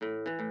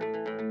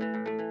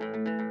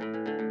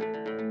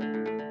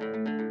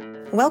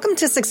Welcome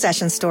to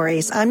Succession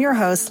Stories. I'm your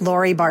host,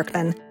 Lori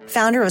Barkman,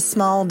 founder of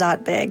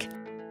Small.Big.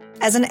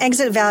 As an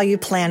exit value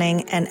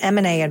planning and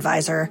M&A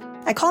advisor,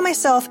 I call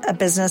myself a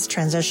business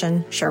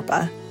transition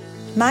Sherpa.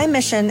 My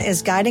mission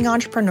is guiding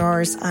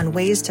entrepreneurs on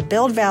ways to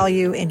build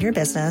value in your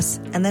business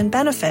and then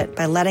benefit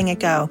by letting it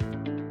go.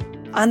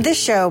 On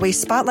this show, we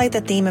spotlight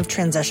the theme of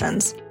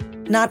transitions,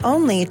 not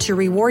only to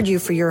reward you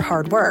for your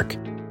hard work,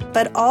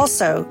 but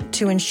also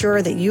to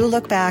ensure that you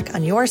look back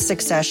on your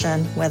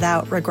succession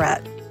without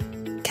regret.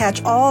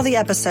 Catch all the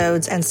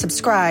episodes and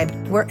subscribe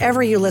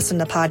wherever you listen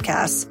to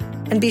podcasts.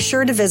 And be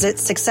sure to visit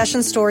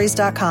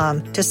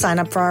successionstories.com to sign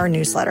up for our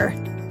newsletter.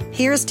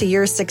 Here's to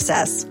your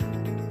success.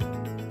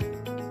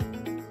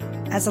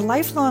 As a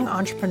lifelong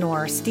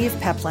entrepreneur, Steve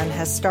Peplin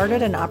has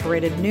started and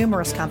operated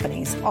numerous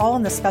companies, all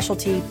in the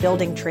specialty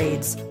building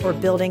trades or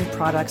building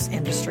products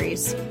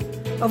industries.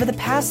 Over the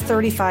past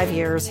 35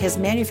 years, his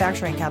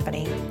manufacturing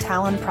company,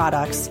 Talon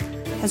Products,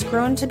 has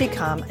grown to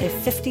become a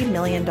 $50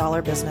 million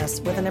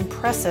business with an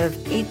impressive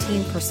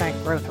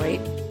 18% growth rate.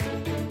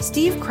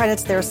 Steve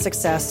credits their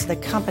success to the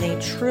company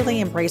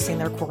truly embracing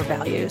their core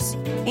values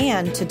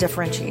and to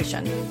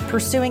differentiation,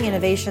 pursuing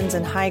innovations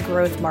in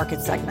high-growth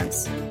market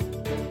segments.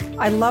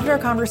 I loved our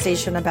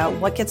conversation about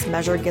what gets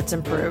measured gets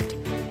improved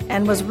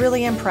and was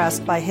really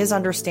impressed by his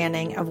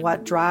understanding of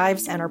what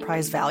drives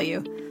enterprise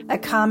value, a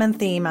common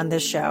theme on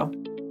this show.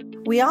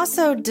 We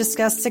also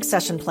discussed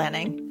succession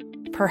planning.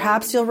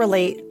 Perhaps you'll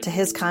relate to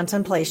his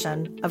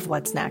contemplation of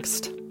what's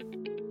next.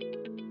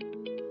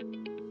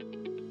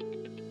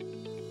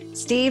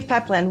 Steve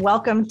Peplin,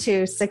 welcome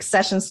to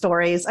Succession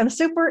Stories. I'm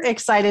super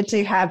excited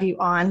to have you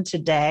on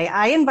today.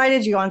 I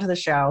invited you onto the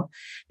show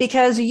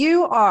because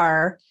you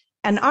are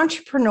an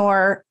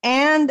entrepreneur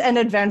and an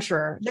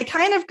adventurer. They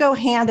kind of go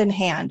hand in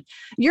hand.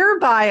 Your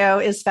bio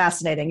is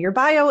fascinating. Your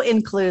bio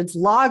includes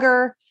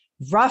logger,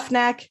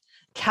 roughneck,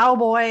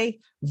 cowboy,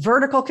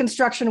 vertical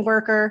construction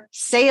worker,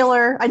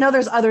 sailor. I know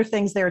there's other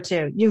things there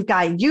too. You've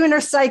got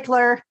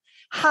unicycler,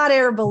 hot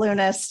air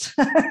balloonist.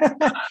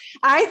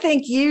 I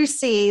think you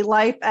see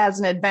life as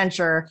an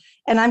adventure,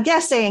 and I'm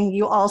guessing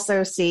you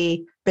also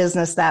see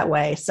business that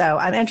way. So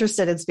I'm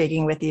interested in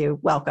speaking with you.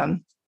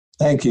 Welcome.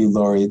 Thank you,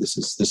 Lori. This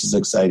is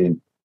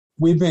exciting.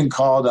 We've been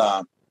called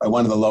by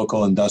one of the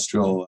local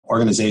industrial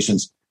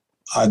organizations,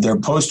 their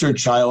poster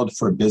child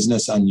for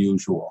business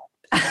unusual.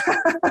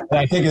 And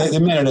I think they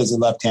meant it as a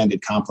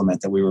left-handed compliment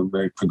that we were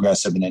very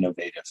progressive and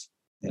innovative,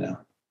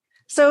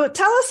 So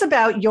tell us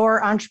about your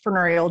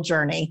entrepreneurial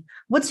journey.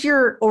 What's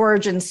your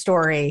origin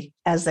story,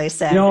 as they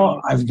say?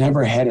 I've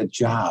never had a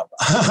job.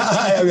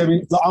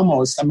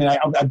 Almost.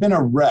 I've been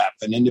a rep,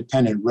 an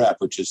independent rep,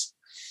 which is,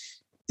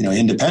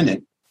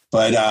 independent.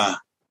 But,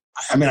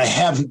 I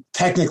have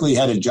technically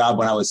had a job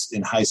when I was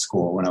in high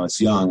school. When I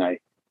was young, I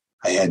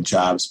had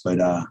jobs. But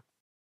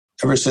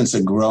ever since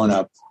a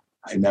grown-up,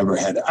 I never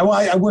had.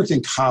 I worked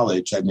in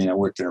college. I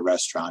worked in a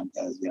restaurant,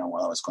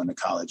 while I was going to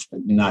college,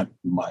 but not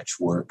much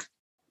work.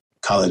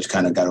 College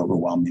kind of got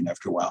overwhelming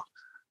after a while.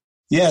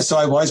 Yeah, so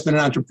I've always been an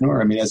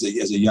entrepreneur. As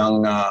a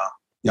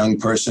young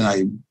person,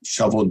 I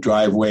shoveled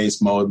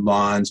driveways, mowed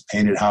lawns,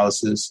 painted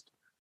houses.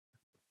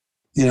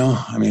 Then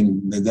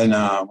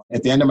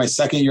at the end of my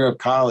second year of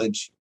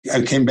college,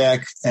 I came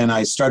back and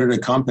I started a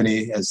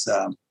company as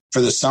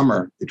for the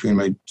summer between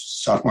my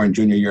sophomore and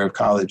junior year of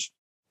college.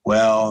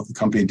 Well, the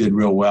company did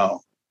real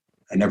well.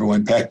 I never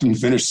went back and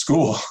finished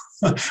school,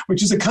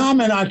 which is a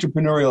common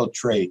entrepreneurial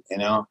trait,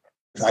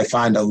 I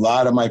find a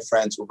lot of my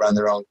friends who run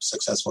their own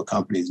successful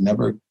companies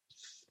they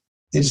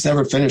just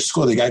never finished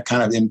school. They got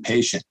kind of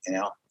impatient,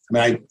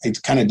 I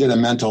kind of did a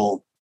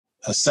mental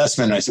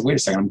assessment. And I said, wait a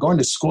second, I'm going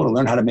to school to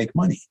learn how to make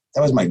money.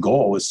 That was my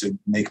goal, was to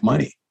make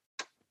money.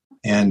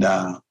 And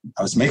I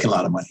was making a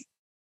lot of money.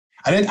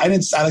 I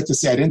like to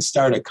say I didn't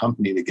start a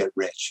company to get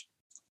rich.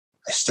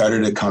 I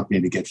started a company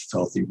to get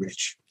filthy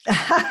rich.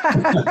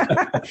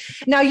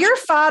 Now, your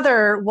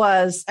father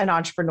was an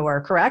entrepreneur,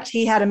 correct?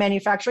 He had a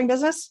manufacturing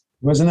business?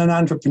 He wasn't an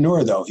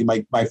entrepreneur, though.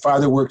 My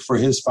father worked for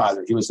his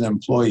father. He was an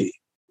employee.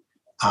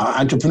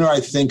 Entrepreneur, I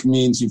think,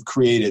 means you've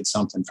created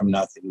something from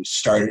nothing. You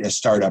started a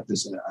startup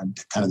is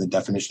kind of the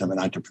definition of an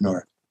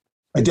entrepreneur.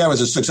 My dad was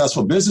a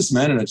successful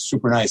businessman and a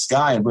super nice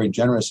guy and very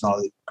generous and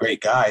all,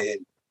 great guy.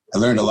 And I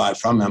learned a lot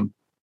from him.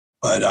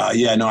 But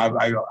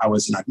I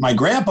was not. My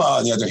grandpa,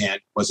 on the other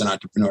hand, was an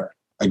entrepreneur.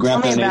 My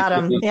grandpa Tell me about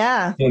him.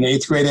 Yeah. In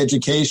eighth grade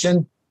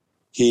education,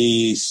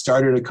 he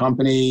started a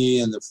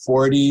company in the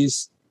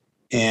 40s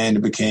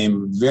and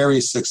became very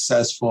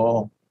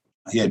successful.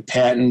 He had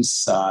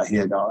patents.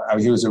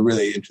 He was a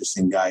really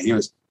interesting guy. He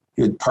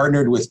had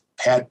partnered with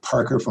Pat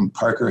Parker from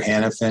Parker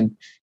Hannifin.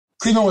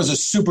 Cleveland was a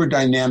super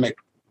dynamic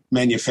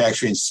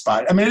manufacturing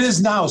spot. It is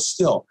now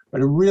still,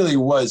 but it really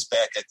was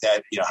back at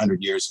that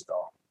 100 years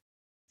ago.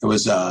 It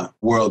was a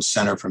world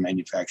center for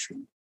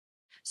manufacturing.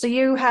 So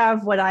you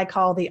have what I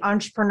call the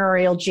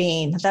entrepreneurial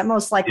gene that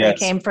most likely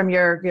came from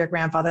your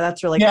grandfather.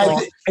 That's really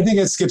cool. I think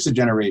it skips a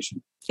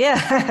generation.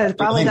 Yeah, it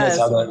probably does.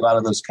 That's how a lot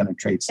of those kind of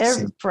traits.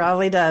 It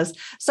probably does.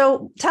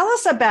 So tell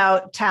us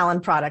about Talon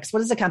Products. What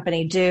does the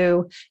company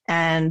do?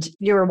 And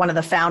you were one of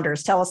the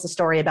founders. Tell us the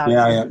story about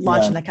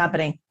launching the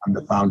company. I'm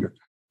the founder.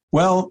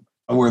 Well,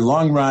 we're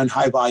long run,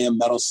 high volume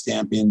metal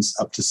stampings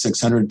up to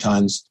 600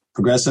 tons,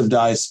 progressive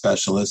die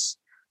specialists.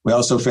 We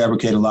also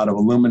fabricate a lot of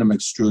aluminum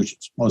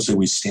extrusions. Mostly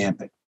we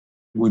stamp it.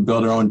 We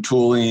build our own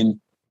tooling.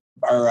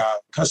 Our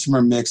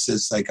customer mix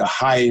is like a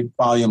high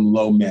volume,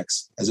 low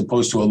mix, as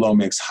opposed to a low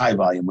mix, high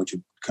volume, which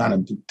is kind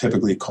of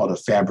typically called a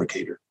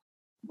fabricator.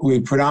 We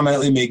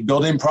predominantly make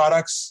building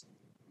products.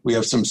 We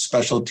have some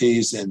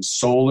specialties in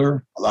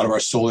solar. A lot of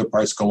our solar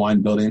parts go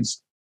on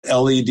buildings.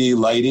 LED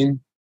lighting.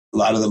 A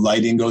lot of the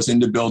lighting goes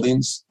into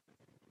buildings.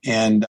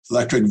 And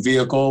electric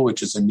vehicle,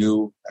 which is a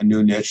new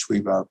niche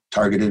we've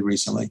targeted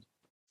recently.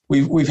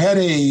 We've had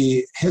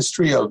a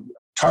history of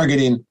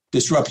targeting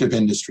disruptive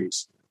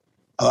industries.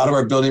 A lot of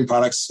our building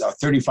products,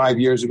 35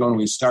 years ago when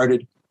we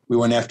started, we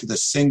went after the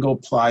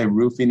single-ply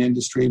roofing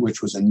industry,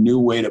 which was a new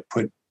way to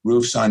put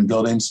roofs on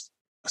buildings,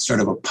 sort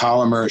of a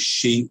polymer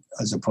sheet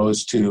as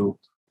opposed to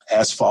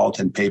asphalt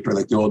and paper.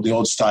 Like the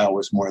old style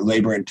was more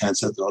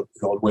labor-intensive, the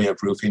old way of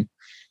roofing.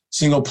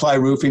 Single-ply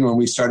roofing, when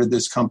we started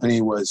this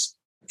company, was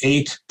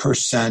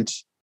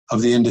 8%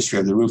 of the industry,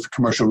 of the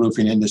commercial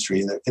roofing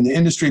industry. And the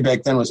industry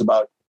back then was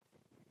about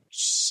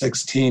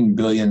 $16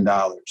 billion.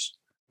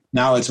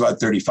 Now it's about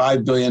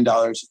 $35 billion,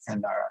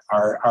 and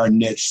our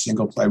niche,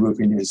 single-ply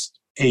roofing, is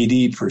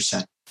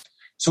 80%.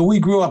 So we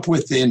grew up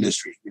with the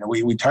industry.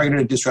 We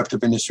targeted a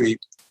disruptive industry,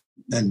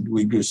 and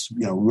we just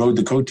rode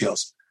the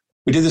coattails.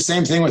 We did the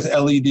same thing with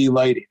LED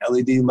lighting.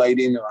 LED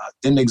lighting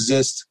didn't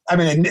exist. I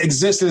mean, it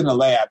existed in the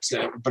labs,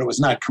 but it was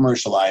not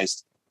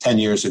commercialized 10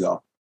 years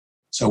ago.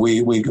 So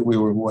we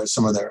were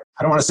some of the,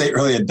 I don't want to say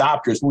early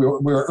adopters, we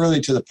were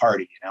early to the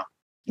party,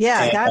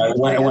 Yeah, it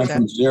went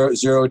from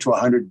zero to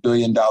 $100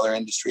 billion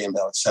industry in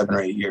about 7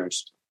 or 8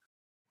 years.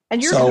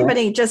 And your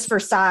company, just for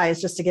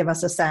size, just to give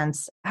us a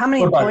sense, how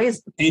many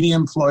employees? 80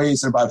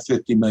 employees and about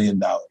 $50 million.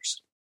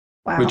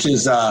 Wow. Which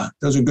is,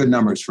 those are good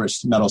numbers for a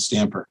metal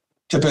stamper.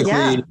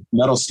 Typically,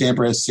 metal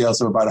stamper has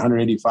sales of about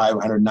 $185,000,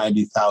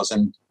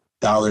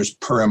 $190,000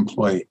 per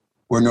employee.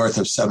 We're north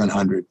of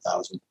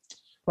 $700,000.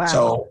 Wow.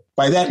 So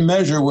by that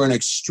measure, we're an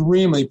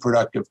extremely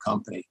productive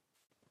company.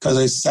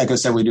 Because, like I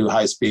said, we do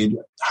high speed,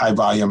 high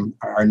volume.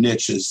 Our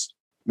niches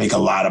make a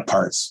lot of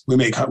parts.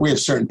 We have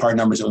certain part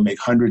numbers that we make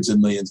hundreds of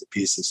millions of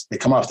pieces. They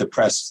come off the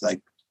press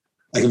like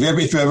if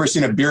you've ever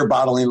seen a beer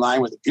bottling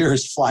line where the beer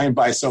is flying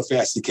by so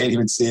fast you can't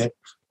even see it.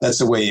 That's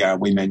the way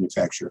we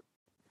manufacture.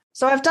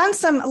 So I've done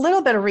a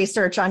little bit of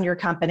research on your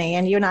company,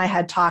 and you and I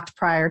had talked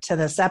prior to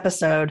this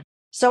episode.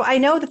 So I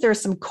know that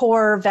there's some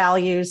core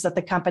values that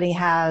the company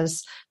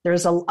has.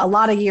 There's a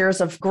lot of years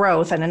of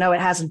growth, and I know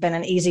it hasn't been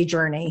an easy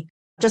journey,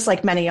 just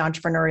like many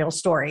entrepreneurial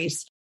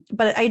stories.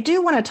 But I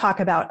do want to talk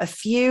about a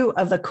few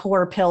of the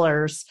core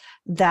pillars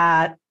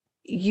that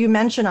you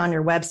mention on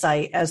your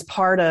website as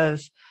part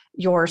of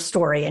your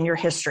story and your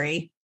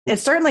history. It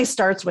certainly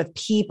starts with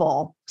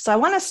people. So I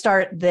want to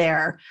start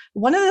there.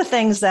 One of the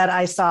things that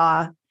I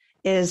saw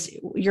is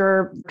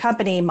your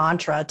company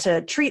mantra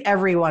to treat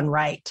everyone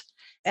right.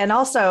 And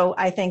also,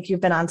 I think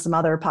you've been on some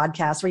other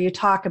podcasts where you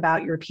talk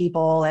about your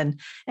people, and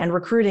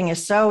recruiting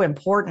is so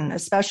important,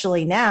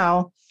 especially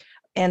now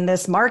in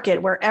this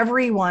market where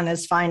everyone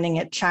is finding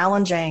it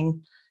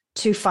challenging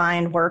to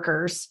find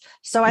workers.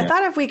 So I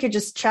thought if we could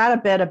just chat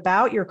a bit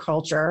about your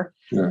culture,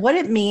 what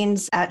it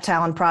means at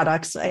Talon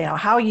Products,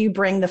 how you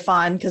bring the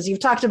fun, because you've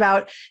talked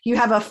about you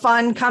have a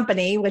fun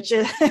company, which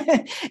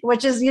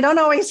is you don't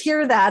always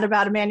hear that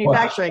about a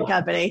manufacturing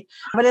company,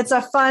 but it's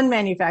a fun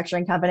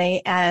manufacturing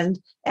company. And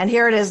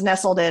here it is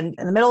nestled in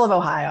the middle of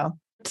Ohio.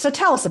 So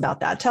tell us about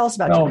that. Tell us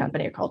about your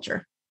company or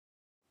culture.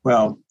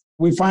 Well,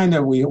 we find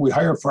that we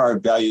hire for our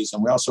values,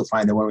 and we also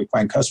find that when we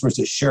find customers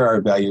that share our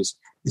values,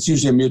 it's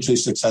usually a mutually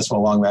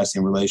successful,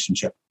 long-lasting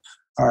relationship.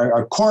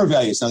 Our core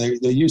values, now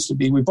there used to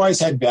be, we've always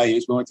had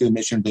values. We went through the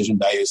mission, vision,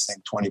 values thing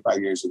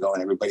 25 years ago,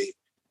 and everybody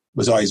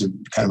was always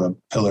kind of a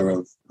pillar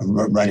of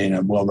running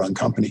a well-run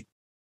company.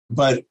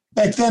 But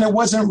back then,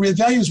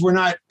 values were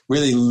not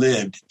really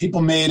lived.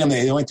 People made them,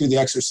 they went through the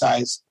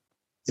exercise,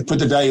 they put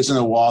the values on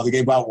the wall, they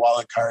gave out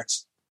wallet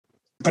cards.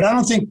 But I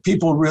don't think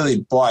people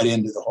really bought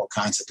into the whole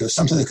concept. It was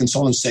something the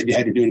consultants said you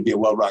had to do to be a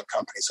well-run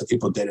company, so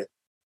people did it.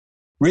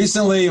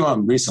 Recently, I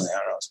don't know,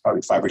 it's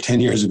probably 5 or 10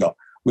 years ago,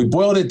 we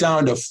boiled it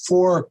down to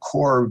 4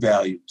 core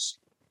values.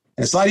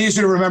 And it's a lot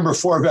easier to remember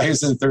 4 values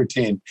than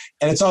 13.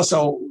 And it's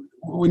also,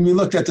 when we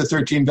looked at the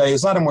 13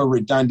 values, a lot of them were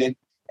redundant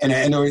and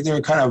they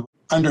were kind of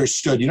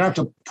understood. You don't have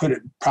to put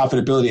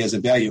profitability as a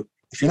value.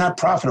 If you're not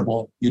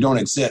profitable, you don't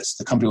exist.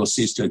 The company will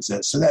cease to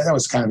exist. So that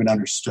was kind of an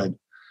understood.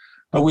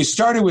 But we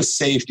started with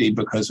safety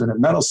because in a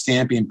metal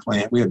stamping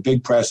plant, we have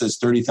big presses,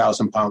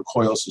 30,000-pound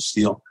coils of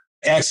steel.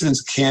 Accidents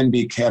can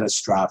be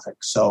catastrophic.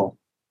 So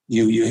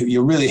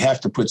you really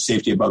have to put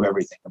safety above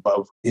everything,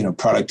 above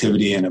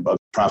productivity and above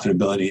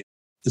profitability.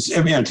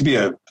 To be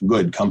a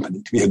good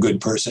company, to be a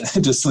good person,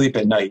 to sleep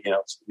at night,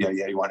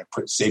 you want to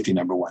put safety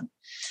number one.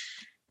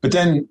 But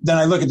then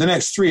I look at the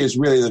next three as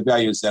really the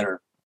values that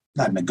are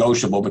not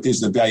negotiable, but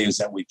these are the values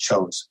that we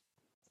chose.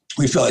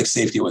 We feel like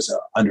safety was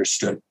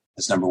understood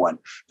as number one.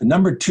 But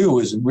number two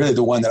is really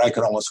the one that I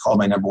could almost call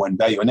my number one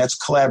value, and that's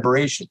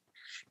collaboration.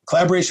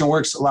 Collaboration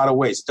works a lot of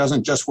ways. It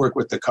doesn't just work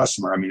with the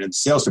customer. I mean, in the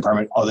sales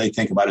department, all they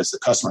think about is the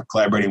customer,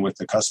 collaborating with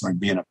the customer and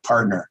being a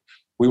partner.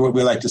 We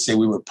like to say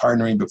we were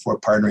partnering before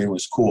partnering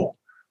was cool.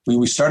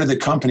 We started the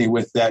company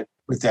with that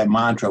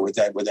mantra, with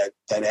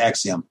that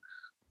axiom.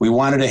 We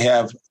wanted to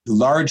have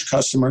large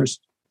customers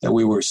that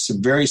we were a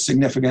very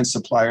significant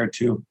supplier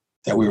to,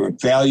 that we were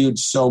valued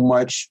so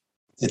much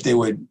that they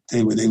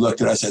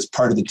looked at us as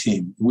part of the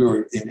team. We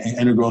were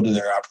integral to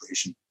their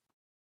operation.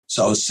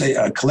 So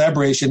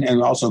collaboration,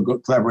 and also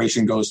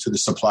collaboration goes to the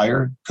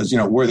supplier, because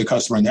we're the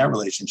customer in that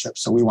relationship.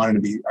 So we wanted to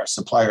be our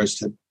suppliers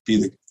to be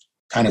the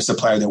kind of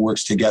supplier that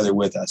works together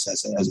with us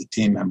as a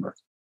team member.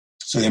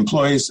 So the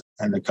employees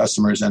and the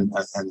customers and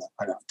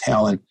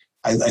talent,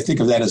 I think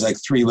of that as like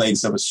three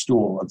legs of the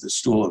stool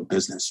of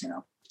business.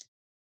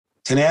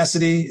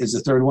 Tenacity is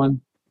the third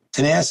one.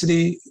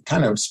 Tenacity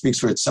kind of speaks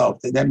for itself.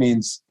 That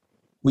means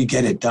we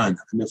get it done.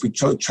 I mean, if we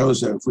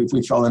if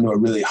we fell into a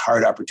really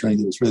hard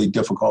opportunity that was really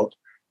difficult,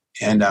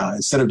 and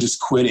instead of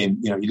just quitting,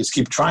 you just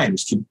keep trying,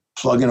 just keep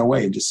plugging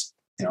away, just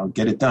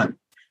get it done.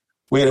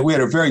 We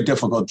had a very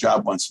difficult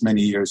job once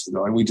many years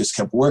ago, and we just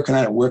kept working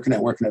on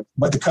it.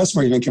 But the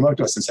customer even came up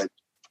to us and said,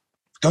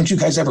 "Don't you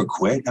guys ever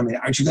quit? I mean,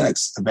 aren't you going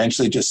to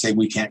eventually just say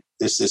we can't?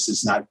 This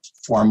is not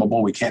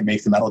formable. We can't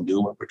make the metal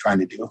do what we're trying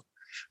to do."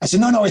 I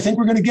said, "No, I think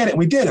we're going to get it."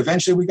 We did.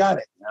 Eventually, we got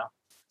it.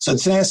 So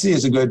tenacity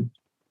is a good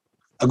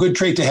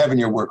trait to have in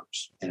your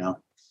workers.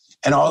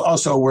 And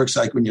also it works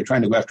like when you're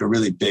trying to go after a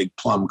really big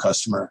plum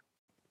customer.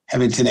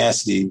 Having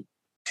tenacity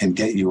can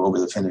get you over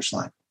the finish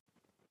line.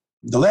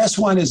 The last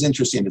one is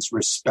interesting. It's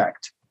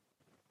respect.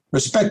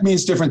 Respect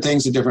means different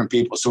things to different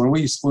people. So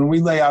when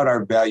we lay out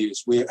our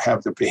values, we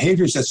have the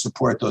behaviors that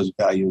support those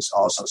values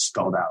also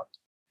spelled out.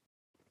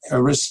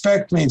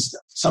 Respect means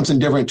something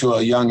different to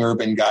a young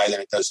urban guy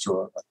than it does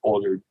to an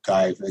older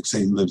guy, like say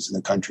he lives in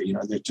the country.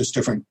 They're just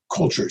different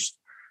cultures.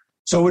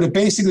 So what it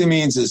basically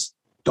means is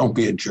don't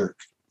be a jerk.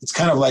 It's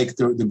kind of like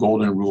the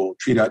golden rule: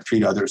 treat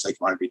others like you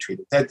want to be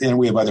treated. And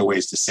we have other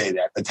ways to say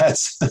that, but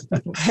that's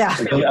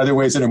other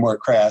ways that are more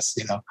crass,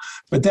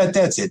 But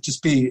that's it.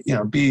 Just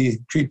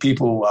treat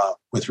people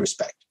with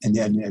respect,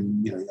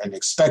 and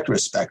expect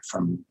respect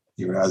from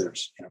your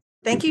others.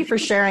 Thank you for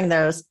sharing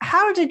those.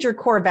 How did your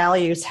core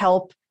values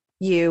help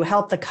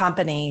the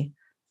company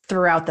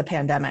throughout the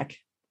pandemic?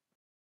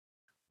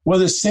 Well,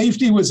 the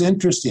safety was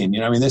interesting.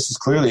 This is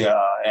clearly an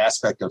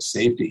aspect of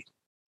safety.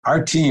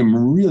 Our team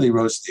really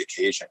rose to the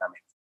occasion.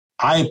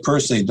 I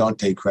personally don't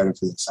take credit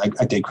for this.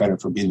 I take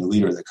credit for being the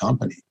leader of the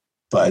company,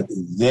 but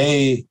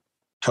they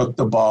took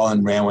the ball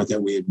and ran with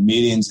it. We had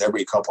meetings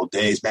every couple of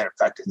days. Matter of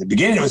fact, in the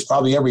beginning, it was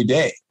probably every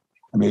day.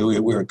 We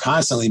were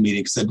constantly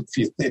meeting. So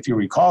if you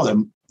recall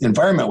them, the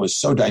environment was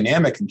so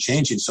dynamic and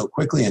changing so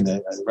quickly, and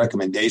the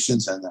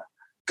recommendations and the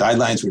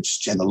guidelines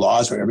and the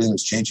laws, where everything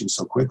was changing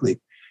so quickly.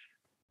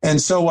 And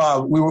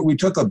so we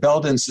took a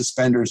belt and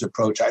suspenders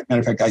approach. Matter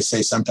of fact, I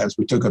say sometimes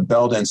we took a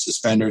belt and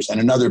suspenders and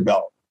another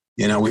belt.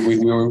 We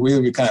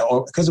were kind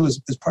of, because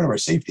it's part of our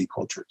safety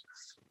culture.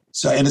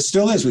 So, and it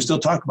still is. We still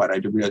talk about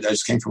it. I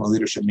just came from a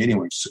leadership meeting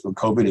where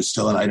COVID is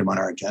still an item on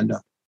our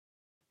agenda.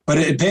 But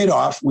it paid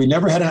off. We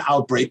never had an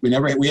outbreak. We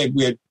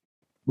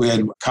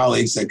had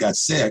colleagues that got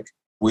sick.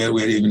 We had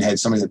even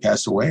had somebody that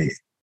passed away.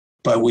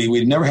 But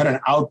we never had an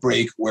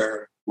outbreak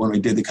where, when we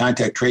did the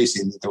contact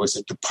tracing, there was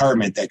a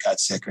department that got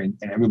sick, and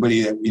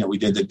everybody that, we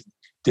did the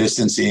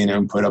distancing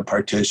and put up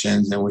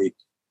partitions, and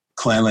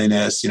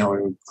cleanliness, we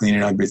were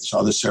cleaning up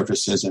all the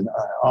surfaces and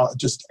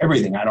just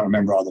everything. I don't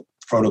remember all the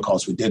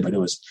protocols we did, but it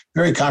was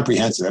very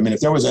comprehensive. If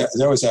there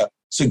was a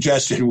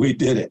suggestion, we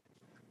did it,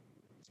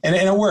 and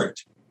it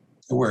worked.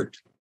 It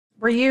worked.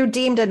 Were you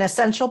deemed an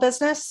essential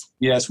business?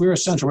 Yes, we were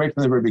essential right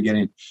from the very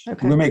beginning.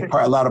 Okay. We make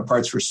a lot of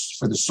parts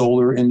for the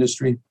solar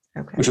industry.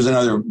 Okay. Which was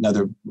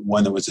another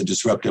one that was a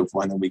disruptive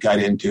one that we got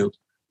into a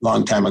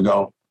long time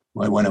ago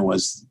when it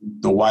was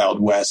the Wild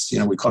West.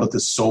 We called it the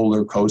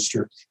solar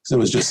coaster because it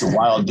was just the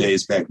wild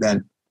days back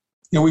then.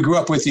 We grew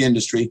up with the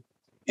industry,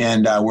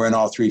 and we're in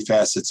all three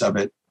facets of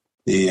it: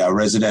 the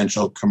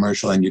residential,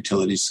 commercial, and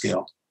utility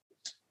scale.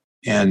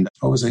 And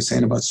what was I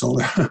saying about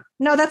solar?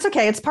 No, that's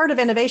okay. It's part of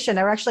innovation.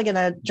 We're actually going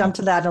to jump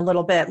to that in a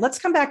little bit. Let's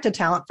come back to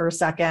talent for a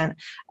second.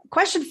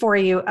 Question for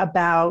you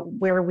about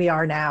where we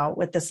are now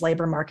with this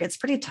labor market. It's a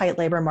pretty tight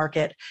labor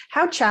market.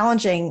 How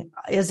challenging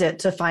is it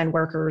to find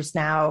workers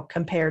now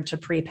compared to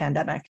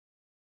pre-pandemic?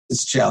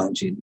 It's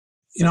challenging.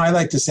 I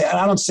like to say,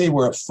 I don't say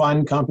we're a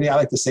fun company. I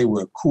like to say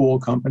we're a cool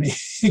company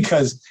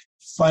because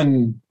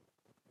fun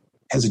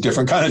has a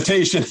different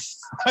connotation.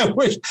 I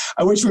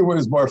wish we were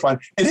more fun.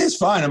 It is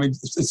fun.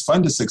 It's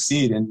fun to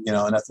succeed, and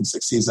nothing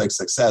succeeds like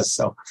success.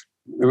 So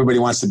everybody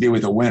wants to be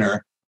with a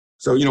winner.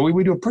 So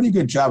we do a pretty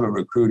good job of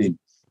recruiting.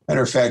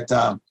 Matter of fact,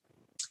 I'm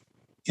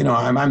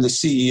the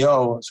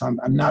CEO, so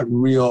I'm not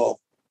real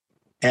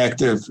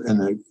active in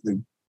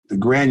the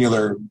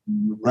granular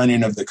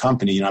running of the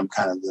company. I'm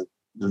kind of the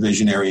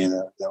visionary and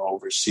the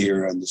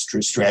overseer and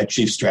the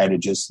chief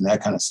strategist and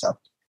that kind of stuff.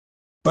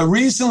 But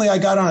recently I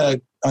got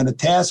on a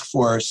task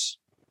force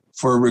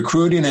for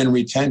recruiting and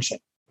retention,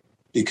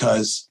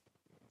 because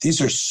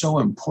these are so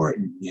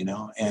important,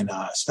 and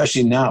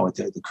especially now with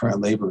the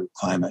current labor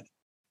climate.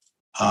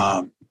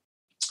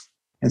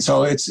 And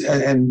so I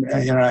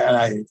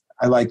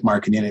like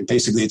marketing, and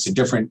basically it's a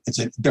different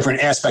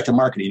aspect of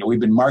marketing. We've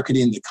been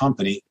marketing the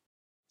company,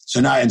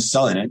 so now I'm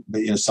selling it,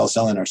 but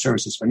selling our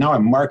services. But now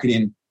I'm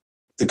marketing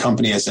the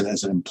company as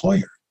an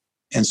employer,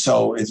 and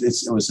so it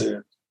was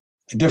a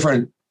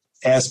different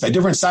aspect,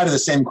 different side of the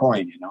same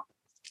coin,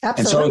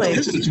 Absolutely.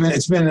 And so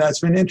it's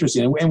been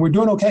interesting, and we're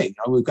doing okay.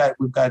 We've got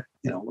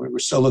we're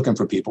still looking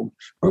for people,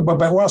 but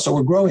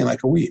we're growing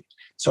like a weed.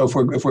 So if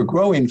we're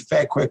growing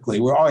quickly,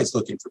 we're always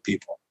looking for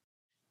people,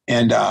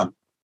 and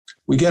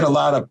we get a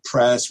lot of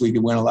press. We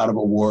win a lot of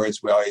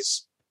awards. We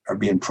always are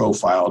being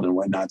profiled and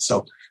whatnot.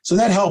 So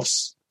that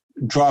helps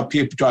draw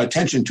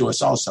attention to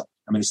us also.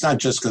 I mean, it's not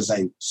just because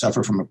I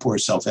suffer from a poor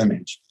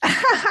self-image.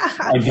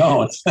 I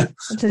don't.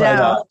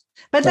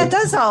 But that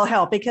does all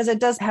help, because it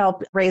does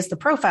help raise the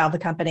profile of the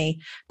company.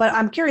 But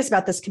I'm curious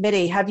about this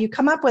committee. Have you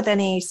come up with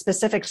any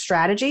specific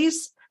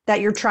strategies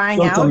that you're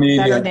trying out that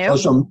are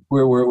new?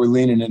 We're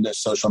leaning into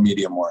social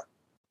media more.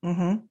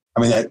 Mm-hmm.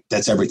 I mean,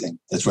 that's everything.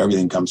 That's where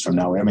everything comes from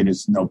now. I mean,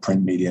 there's no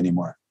print media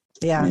anymore.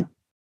 Yeah.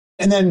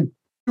 And then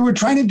we're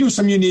trying to do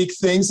some unique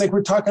things. Like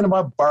we're talking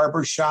about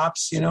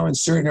barbershops, in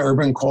certain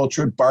urban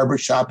culture,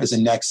 barbershop is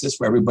a nexus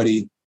where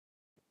everybody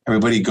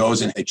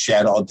goes and they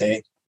chat all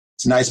day.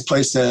 It's a nice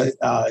place to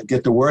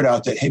get the word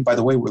out that, hey, by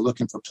the way, we're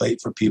looking for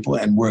people,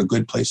 and we're a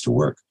good place to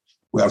work.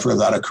 We offer a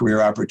lot of career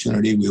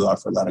opportunity. We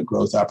offer a lot of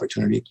growth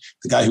opportunity.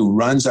 The guy who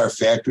runs our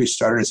factory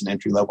started as an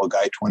entry-level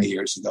guy 20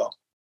 years ago.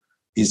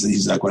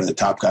 He's like one of the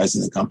top guys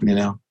in the company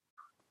now.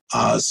 We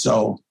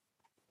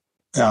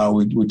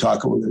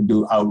talk, we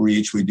do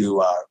outreach. We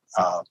do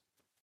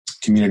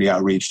community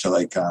outreach to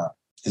like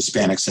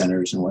Hispanic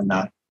centers and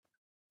whatnot.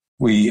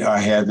 We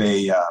have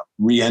a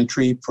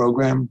re-entry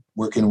program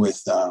working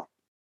with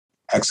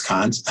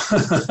ex-cons.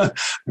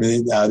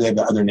 They have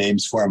other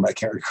names for them. I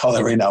can't recall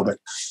it right now, but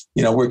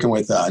working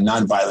with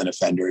nonviolent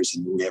offenders,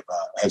 and we have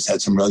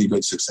had some really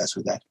good success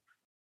with that.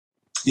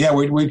 Yeah,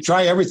 we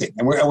try everything,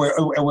 and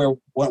we're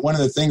one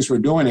of the things we're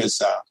doing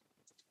is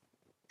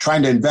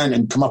trying to invent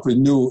and come up with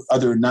new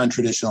other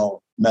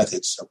non-traditional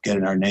methods of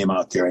getting our name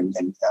out there and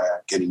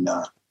getting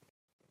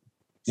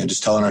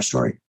just telling our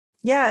story.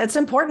 Yeah, it's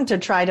important to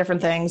try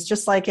different things,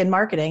 just like in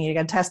marketing, you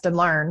got to test and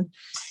learn.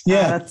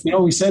 Yeah,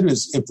 what we said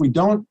is if we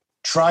don't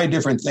try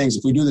different things,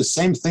 if we do the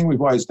same thing we've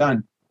always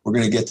done, we're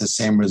going to get the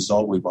same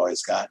result we've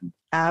always gotten.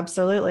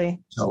 Absolutely.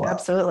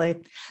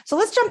 Absolutely. So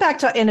let's jump back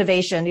to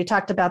innovation. You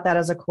talked about that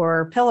as a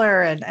core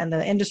pillar and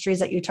the industries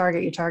that you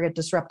target. You target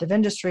disruptive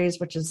industries,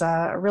 which is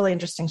a really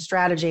interesting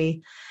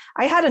strategy.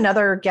 I had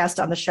another guest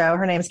on the show.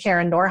 Her name is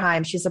Karen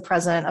Norheim. She's the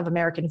president of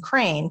American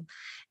Crane.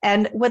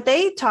 And what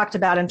they talked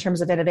about in terms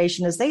of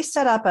innovation is they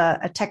set up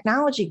a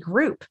technology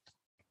group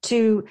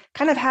to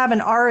kind of have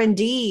an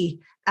R&D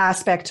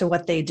aspect to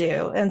what they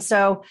do. And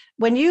so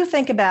when you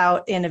think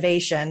about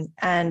innovation,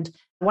 and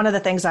one of the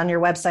things on your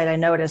website I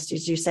noticed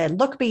is you said,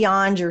 look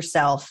beyond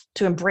yourself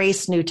to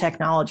embrace new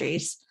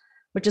technologies,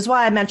 which is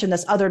why I mentioned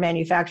this other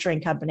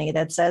manufacturing company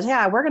that says,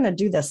 yeah, we're going to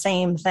do the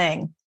same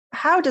thing.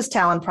 How does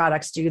Talon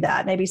Products do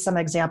that? Maybe some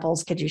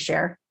examples could you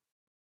share?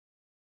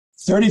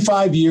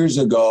 35 years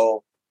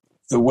ago,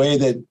 the way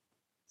that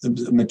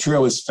the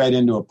material was fed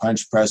into a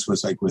punch press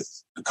was like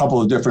with a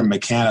couple of different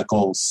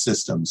mechanical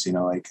systems,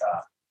 like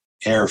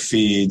air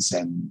feeds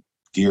and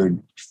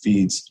geared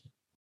feeds.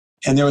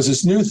 And there was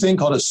this new thing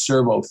called a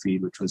servo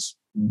feed, which was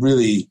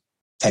really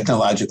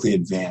technologically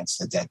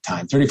advanced at that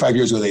time. 35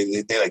 years ago,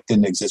 they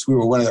didn't exist. We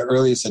were one of the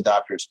earliest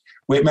adopters.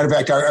 Matter of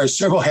fact, our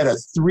servo had a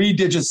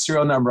 3-digit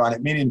serial number on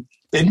it, meaning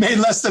they'd made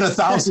less than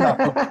 1,000 of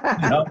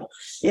them.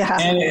 Yeah.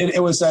 And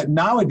it was that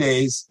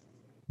nowadays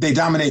they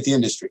dominate the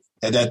industry.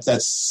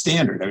 That's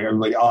standard. I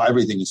mean,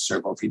 everything is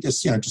servo feed.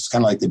 Just kind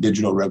of like the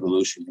digital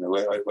revolution.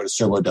 What a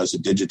servo does,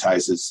 it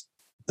digitizes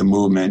the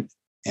movement,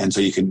 and so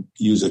you can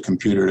use a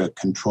computer to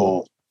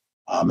control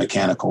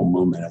mechanical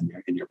movement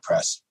in your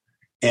press.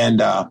 And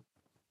now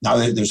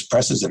there's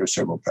presses that are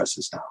servo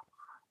presses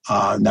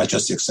now, not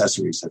just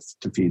accessories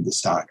to feed the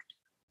stock.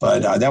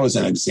 But that was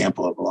an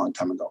example of a long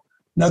time ago.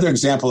 Another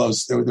example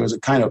was there was a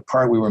kind of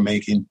part we were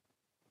making,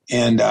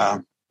 and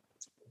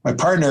my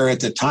partner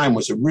at the time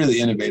was a really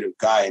innovative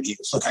guy, and he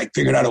goes, "Look, I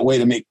figured out a way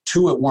to make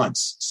 2 at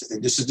once. So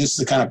this is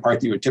the kind of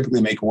part that you would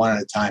typically make 1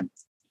 at a time."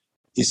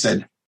 He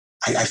said,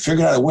 I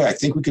figured out a way. I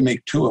think we can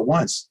make 2 at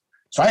once.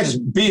 So I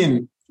just,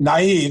 being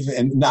naive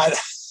and not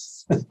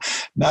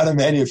a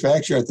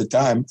manufacturer at the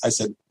time, I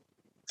said,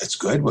 "That's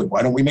good.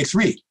 Why don't we make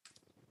 3?"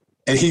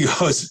 And he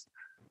goes,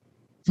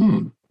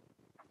 "You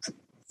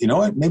know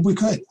what? Maybe we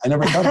could. I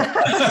never thought of it."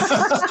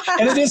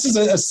 And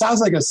it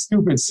sounds like a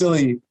stupid,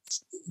 silly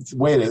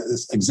way to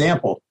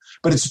example,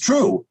 but it's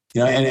true.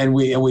 And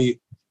we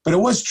But it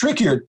was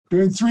trickier.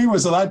 Doing 3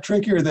 was a lot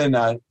trickier than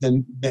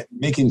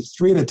making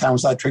 3 at a time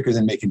was a lot trickier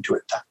than making 2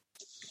 at a time.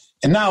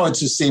 And now it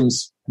just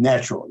seems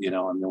natural, you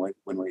know. I mean,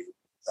 when we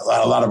a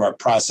lot of our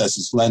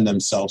processes lend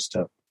themselves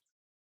to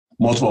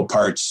multiple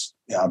parts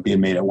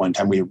being made at one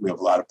time. We have a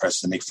lot of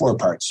presses that make 4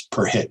 parts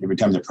per hit. Every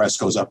time the press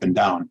goes up and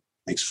down, it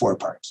makes 4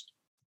 parts.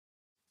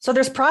 So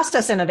there's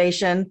process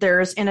innovation.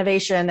 There's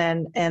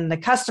innovation in the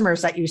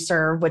customers that you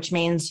serve, which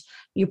means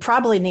you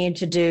probably need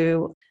to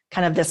do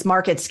kind of this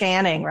market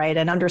scanning, right?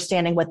 And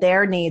understanding what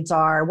their needs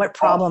are, what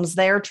problems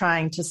they're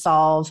trying to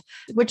solve,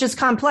 which is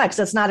complex.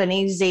 It's not an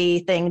easy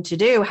thing to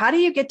do. How do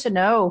you get to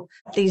know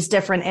these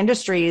different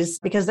industries?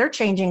 Because they're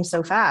changing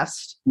so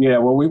fast. Yeah,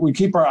 well, we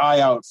keep our eye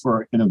out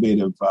for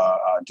innovative,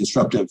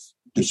 disruptive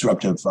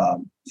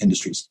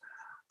industries.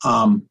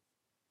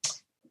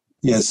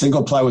 Yeah,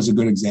 single ply was a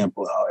good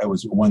example. It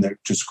was one that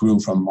just grew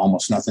from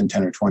almost nothing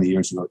 10 or 20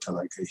 years ago to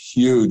like a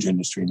huge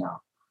industry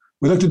now.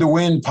 We looked at the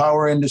wind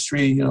power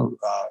industry, you know,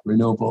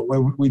 renewable.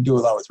 We do a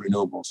lot with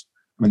renewables.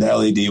 I mean, the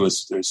LED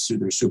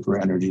they're super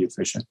energy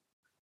efficient.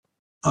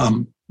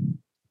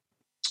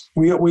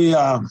 We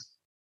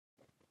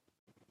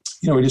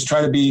just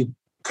try to be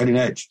cutting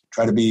edge.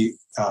 Try to be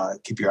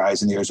keep your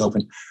eyes and ears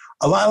open.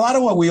 A lot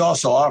of what we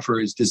also offer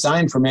is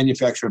design for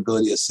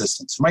manufacturability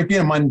assistance. It might be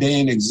a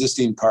mundane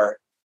existing part,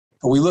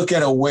 but we look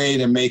at a way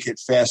to make it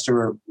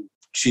faster,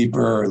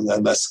 cheaper,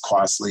 less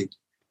costly,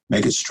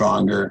 make it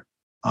stronger.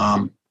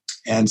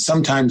 And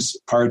sometimes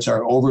parts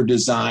are over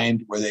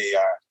designed where they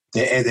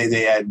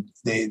designed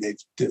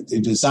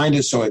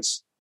it so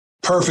it's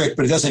perfect,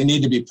 but it doesn't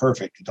need to be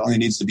perfect. It only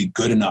needs to be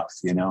good enough,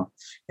 you know.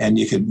 And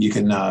you can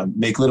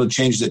make little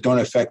changes that don't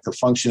affect the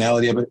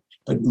functionality of it,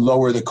 but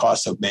lower the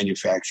cost of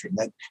manufacturing.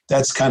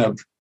 That's kind of,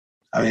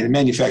 I mean,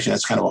 manufacturing,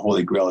 that's kind of a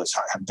holy grail. It's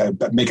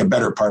make a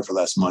better part for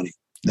less money.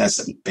 That's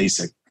the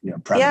basic, you know,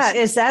 premise. Yeah,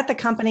 is that the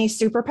company's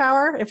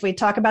superpower? If we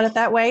talk about it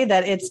that way,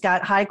 that it's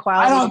got high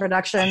quality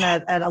production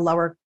at a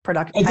lower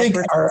production. I think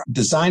our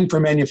design for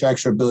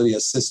manufacturability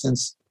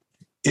assistance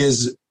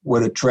is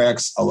what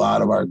attracts a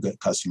lot of our good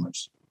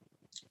customers.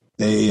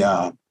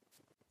 But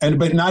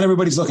not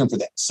everybody's looking for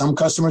that. Some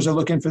customers are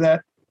looking for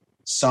that.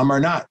 Some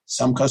are not.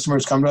 Some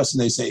customers come to us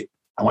and they say,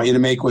 I want you to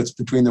make what's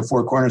between the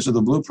 4 corners of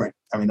the blueprint.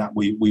 I mean,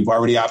 we've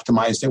already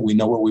optimized it. We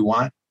know what we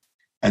want.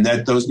 And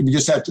we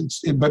just have to,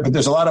 but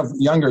there's a lot of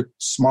younger,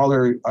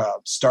 smaller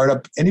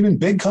startup and even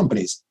big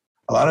companies.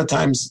 A lot of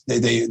times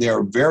they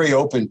are very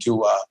open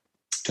to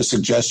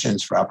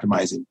suggestions for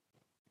optimizing.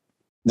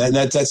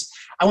 That's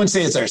I wouldn't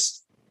say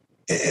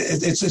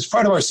it's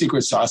part of our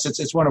secret sauce.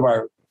 It's one of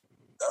our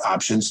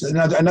options.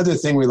 Another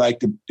thing we like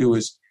to do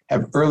is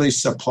have early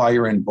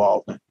supplier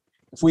involvement.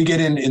 If we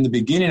get in the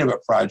beginning of a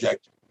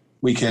project,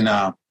 we can.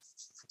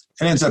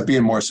 It ends up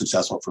being more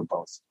successful for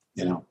both.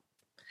 You know.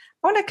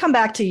 I want to come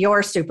back to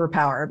your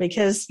superpower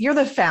because you're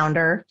the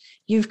founder.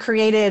 You've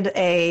created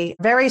a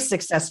very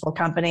successful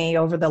company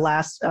over the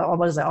last,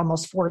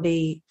 almost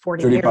 40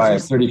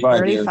 years?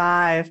 35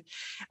 years,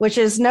 which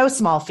is no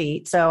small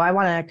feat. So I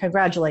want to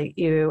congratulate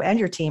you and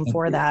your team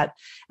for that.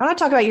 I want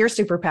to talk about your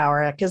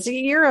superpower because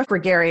you're a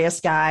gregarious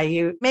guy.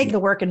 You make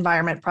the work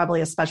environment probably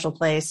a special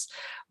place.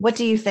 What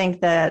do you think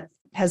that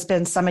has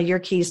been some of your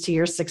keys to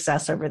your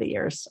success over the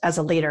years as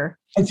a leader?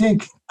 I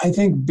think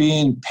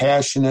being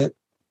passionate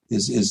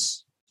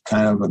is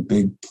kind of a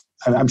big,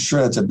 I'm sure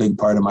that's a big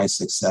part of my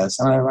success.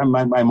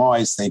 I'm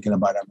always thinking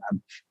about it.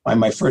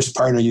 My first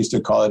partner used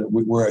to call it,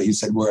 he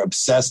said, we're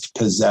obsessed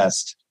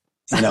possessed,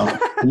 you know,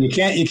 and you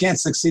can't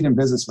succeed in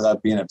business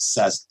without being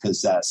obsessed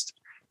possessed.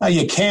 Now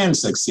you can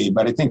succeed,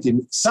 but I think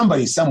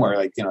somebody somewhere,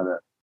 like, you know,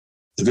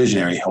 the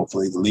visionary,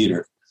 hopefully the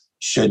leader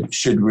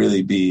should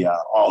really be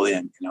all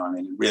in, you know, I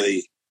mean,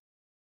 really,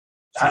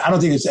 I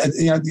don't think it's,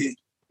 you know, I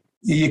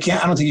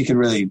don't think you can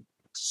really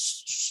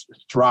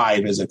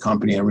thrive as a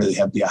company and really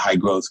be a high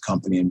growth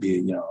company and be,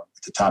 you know,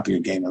 at the top of your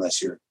game unless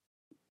you're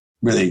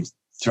really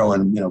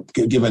throwing, you know,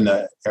 giving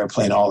the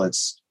airplane all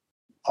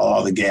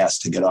the gas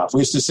to get off.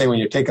 We used to say when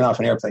you're taking off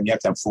an airplane, you have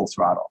to have full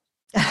throttle.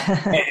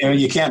 And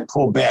you can't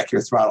pull back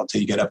your throttle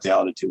till you get up to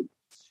altitude.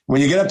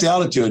 When you get up to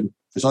altitude,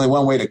 there's only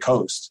one way to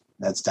coast.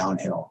 That's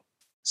downhill.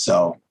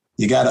 So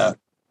you gotta,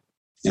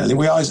 you know,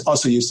 we always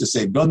also used to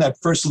say, building that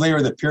first layer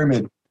of the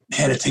pyramid,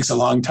 man, it takes a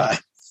long time.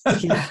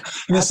 Yeah,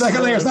 and the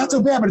second layer is not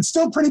so bad, but it's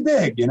still pretty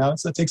big, you know,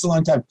 so it takes a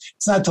long time.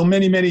 It's not until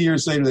many, many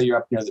years later that you're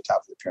up near the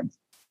top of the pyramid.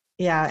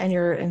 Yeah, and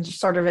you're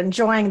sort of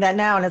enjoying that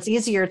now, and it's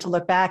easier to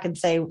look back and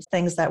say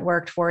things that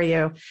worked for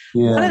you.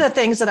 Yeah. One of the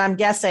things that I'm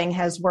guessing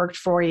has worked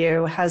for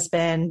you has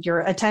been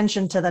your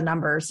attention to the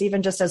numbers.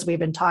 Even just as we've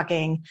been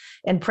talking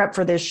in prep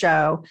for this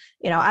show,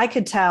 you know, I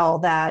could tell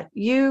that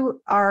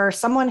you are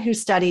someone who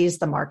studies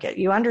the market.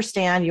 You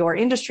understand your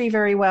industry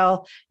very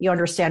well. You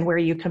understand where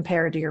you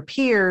compare to your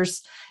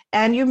peers.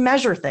 And you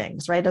measure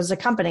things, right? As a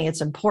company, it's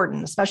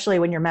important, especially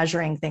when you're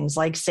measuring things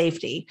like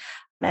safety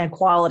and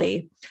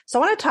quality. So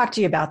I want to talk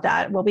to you about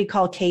that, what we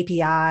call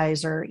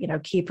KPIs or, you know,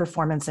 key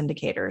performance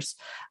indicators.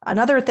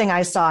 Another thing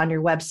I saw on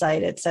your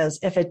website, it says,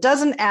 if it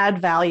doesn't add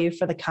value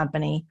for the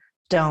company,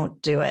 don't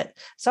do it.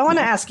 So I want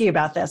to ask you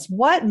about this.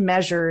 What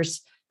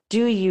measures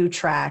do you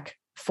track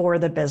for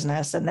the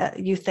business and that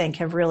you think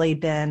have really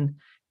been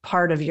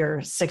part of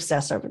your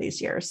success over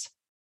these years?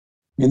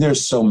 I mean,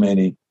 there's so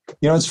many.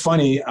 It's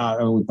funny.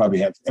 We probably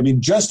have. I mean,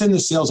 just in the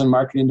sales and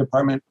marketing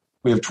department,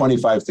 we have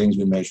 25 things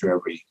we measure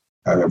every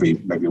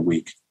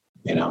week.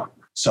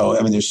 So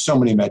I mean, there's so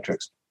many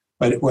metrics.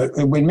 But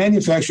when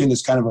manufacturing,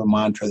 there's kind of a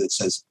mantra that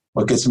says,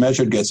 "What gets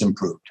measured gets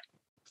improved."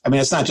 I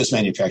mean, it's not just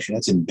manufacturing;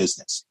 it's in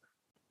business.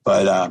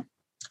 But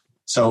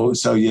so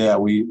yeah,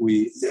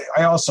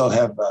 I also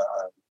have a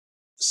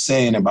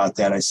saying about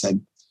that. I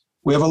said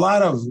we have a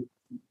lot of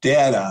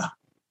data,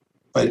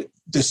 but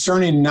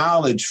discerning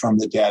knowledge from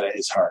the data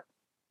is hard.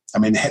 I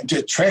mean,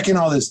 tracking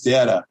all this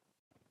data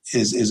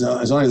is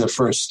only the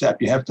first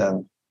step. You have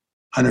to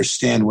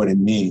understand what it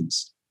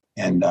means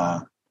and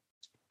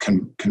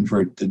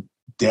convert the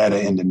data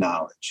into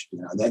knowledge.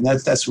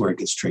 That's where it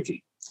gets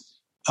tricky.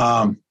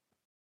 On-time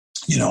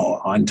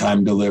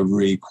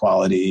delivery,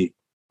 quality,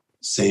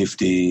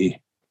 safety,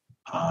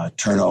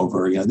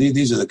 turnover.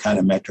 These are the kind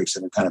of metrics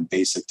that are kind of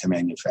basic to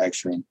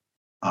manufacturing.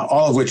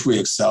 All of which we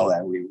excel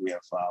at.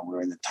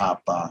 We're in the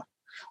top.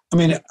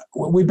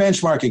 We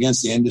benchmark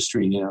against the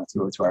industry,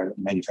 through our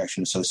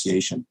manufacturing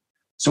association.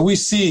 So we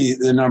see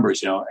the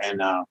numbers,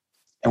 and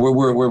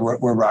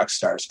we're rock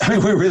stars. I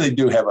mean, we really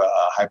do have a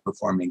high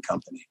performing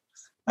company.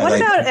 What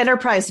about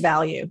enterprise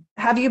value?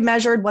 Have you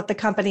measured what the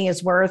company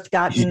is worth,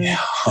 gotten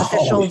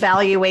official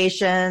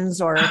valuations,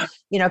 or,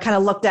 kind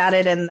of looked at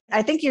it? And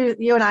I think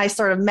you and I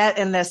sort of met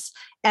in this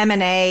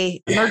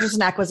M&A, mergers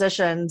and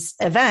acquisitions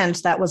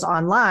event that was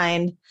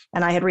online,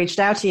 and I had reached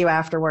out to you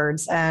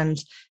afterwards. And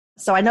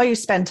so I know you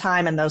spend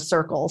time in those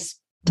circles.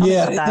 Tell me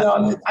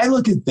about that. I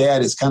look at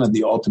that as kind of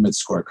the ultimate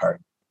scorecard.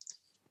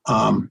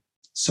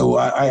 So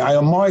I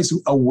am always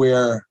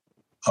aware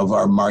of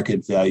our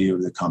market value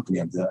of the company,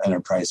 of the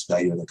enterprise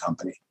value of the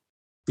company,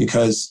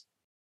 because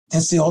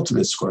that's the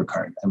ultimate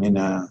scorecard. I mean,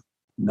 I'm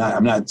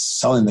not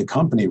selling the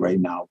company right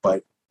now,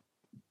 but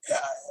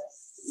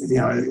we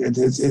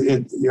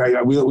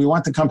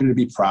want the company to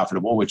be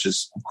profitable, which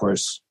is, of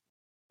course,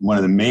 one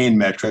of the main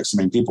metrics. I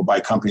mean, people buy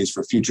companies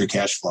for future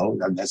cash flow.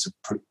 That's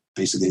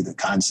basically the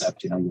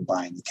concept. You're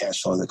buying the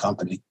cash flow of the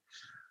company.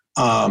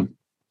 But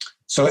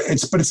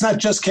it's not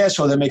just cash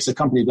flow that makes a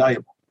company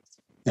valuable.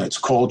 It's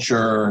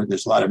culture.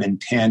 There's a lot of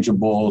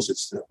intangibles.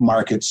 It's the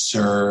market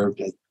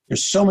served.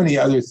 There's so many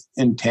other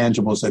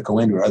intangibles that go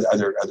into it,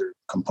 other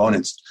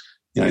components.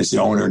 Is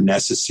the owner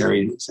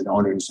necessary? Does the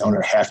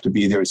owner have to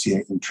be there? Is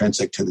he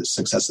intrinsic to the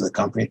success of the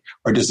company,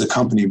 or does the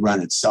company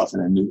run itself?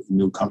 And a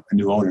new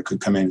owner could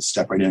come in and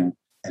step right in,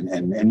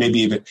 and maybe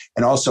even,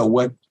 and also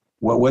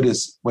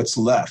what's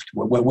left?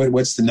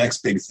 What's the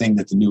next big thing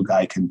that the new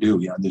guy can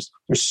do? There's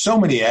so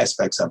many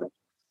aspects of it.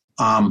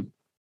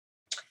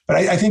 But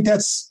I think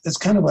that's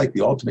kind of like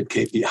the ultimate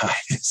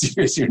KPI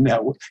is your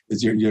network,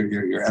 is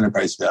your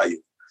enterprise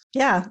value.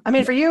 Yeah, I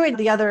mean, for you and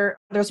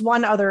there's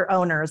one other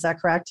owner. Is that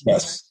correct?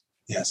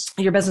 Yes.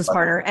 Your business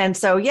partner. And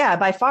so,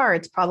 by far,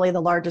 it's probably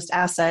the largest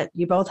asset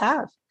you both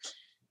have.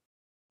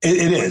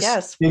 It is.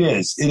 Yes.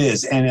 It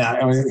is. And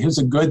here's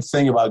a good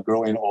thing about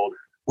growing older.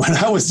 When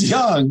I was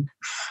young,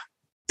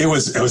 it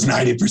was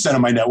 90%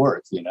 of my net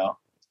worth,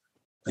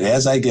 But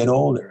as I get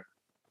older,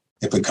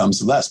 it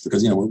becomes less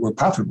because, we're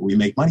profitable. We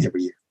make money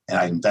every year. And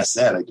I invest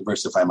that. I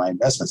diversify my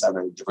investments. I have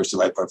a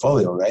diversified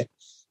portfolio, right?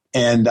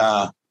 And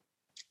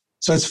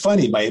so it's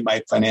funny.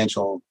 My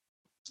financial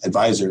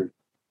advisor,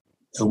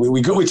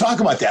 we talk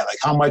about that, like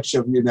how much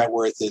of your net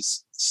worth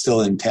is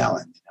still in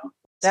talent.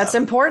 That's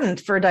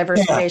important for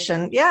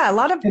diversification. Yeah, a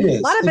lot of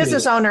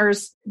business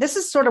owners, this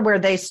is sort of where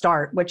they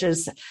start, which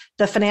is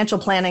the financial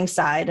planning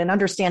side and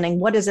understanding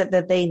what is it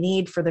that they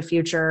need for the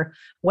future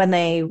when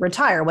they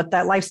retire, what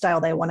that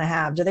lifestyle they want to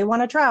have. Do they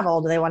want to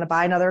travel? Do they want to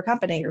buy another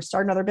company or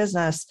start another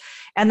business?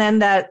 And then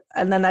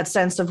that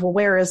sense of, well,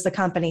 where is the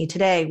company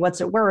today?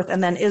 What's it worth?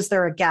 And then is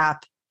there a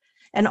gap?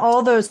 And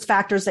all those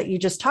factors that you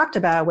just talked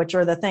about, which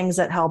are the things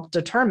that help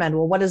determine,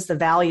 well, what is the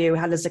value?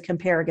 How does it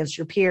compare against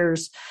your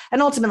peers?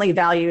 And ultimately,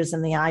 value is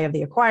in the eye of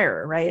the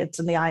acquirer, right? It's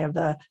in the eye of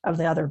the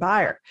other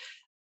buyer.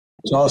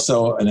 It's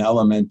also an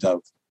element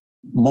of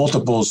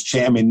multiples.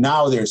 I mean,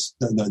 now there's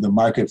the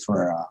market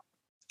for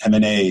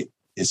M&A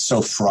is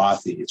so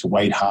frothy. It's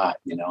white hot.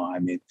 I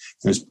mean,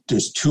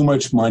 there's too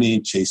much money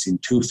chasing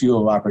too few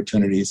of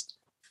opportunities.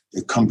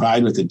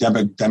 Combined with the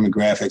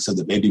demographics of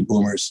the baby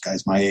boomers,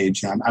 guys my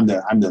age. I'm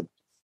the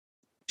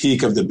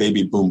peak of the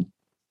baby boom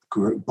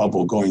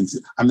bubble going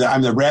through. I'm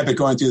the rabbit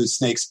going through the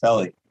snake's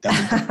belly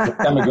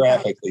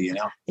demographically,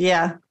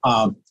 Yeah.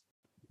 And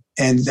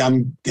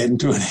I'm getting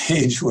to an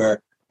age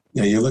where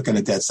you're looking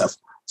at that stuff.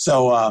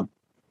 So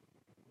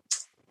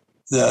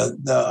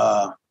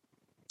the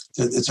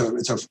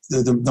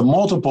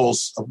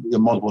multiples of the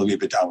multiple of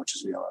EBITDA, which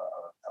is a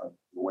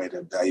way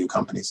to value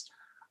companies.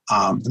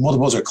 The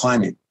multiples are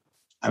climbing.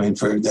 I mean,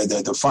 for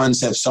the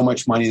funds have so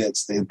much money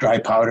that's they have dry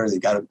powder. They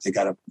got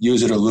to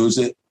use it or lose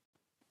it.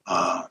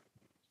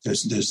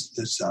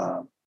 There's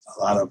a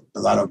lot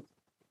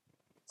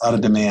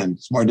of demand.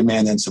 It's more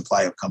demand than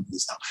supply of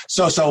companies now.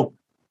 So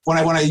when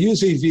I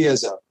use VV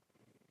as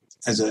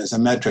as a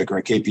metric or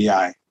a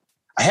KPI,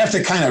 I have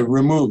to kind of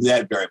remove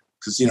that variable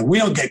because, we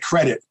don't get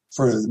credit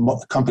for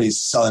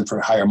companies selling for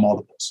higher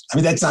multiples. I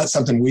mean, that's not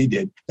something we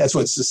did. That's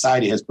what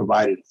society has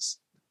provided us.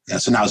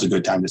 So now's a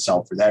good time to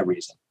sell for that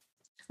reason.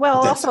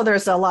 Well, also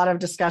there's a lot of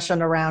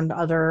discussion around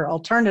other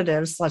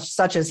alternatives,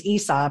 such as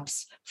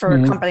ESOPs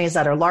for companies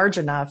that are large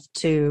enough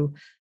to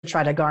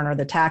try to garner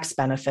the tax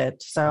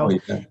benefit. So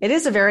It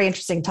is a very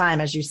interesting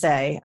time, as you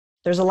say.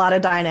 There's a lot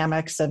of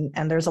dynamics and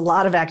there's a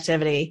lot of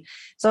activity.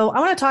 So I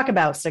want to talk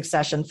about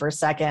succession for a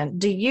second.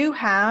 Do you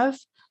have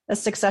a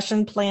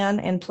succession plan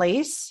in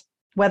place?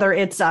 Whether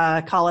it's,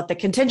 call it the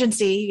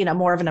contingency,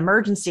 more of an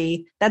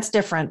emergency, that's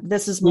different.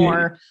 This is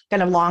more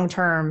kind of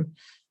long-term,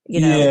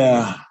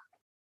 Yeah,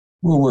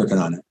 we're working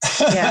on it.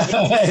 Yeah.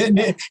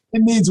 It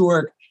needs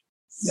work.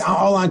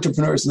 All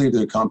entrepreneurs leave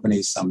their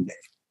companies someday.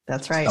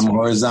 That's right. Some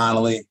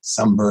horizontally,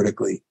 some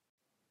vertically.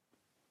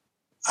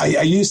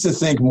 I used to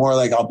think more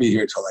like I'll be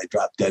here till I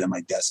drop dead at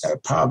my desk. I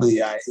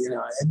probably,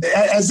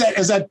 as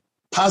that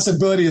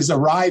possibility is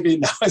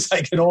arriving now as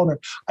I get older,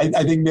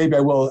 I think maybe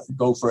I will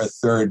go for a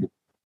third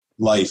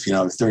life,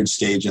 third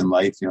stage in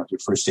life. The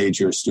first stage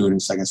you're a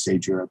student, second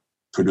stage you're a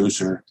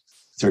producer,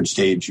 third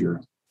stage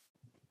you're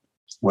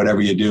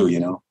whatever you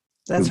do,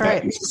 That's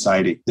right. In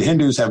society. The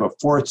Hindus have a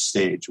fourth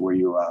stage where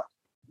you're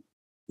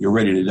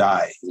ready to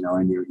die,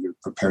 and you're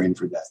preparing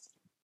for death.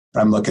 But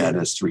I'm looking at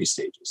it as 3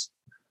 stages.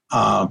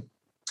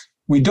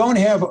 We don't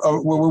have,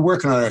 we're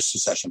working on our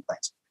succession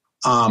plans.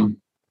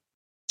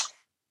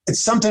 It's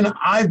something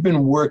I've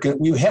been working,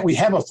 we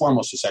have a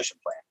formal succession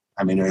plan.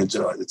 I mean, it's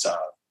a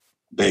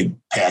big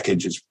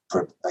package. It's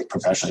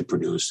professionally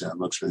produced and it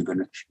looks really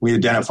good. We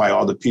identify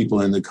all the people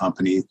in the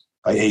company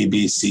by A,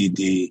 B, C,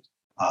 D.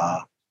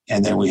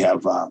 And then we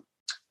have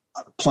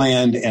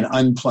planned and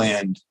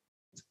unplanned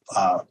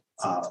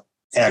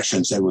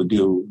actions that we'll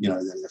do.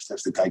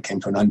 If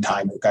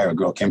the guy or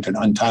girl came to an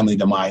untimely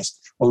demise,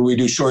 what do we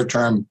do short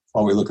term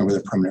while we're looking for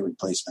the permanent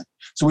replacement?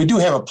 So we do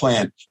have a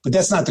plan, but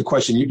that's not the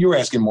question. You were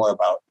asking more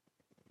about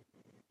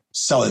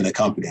selling the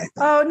company, I think.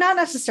 Oh, not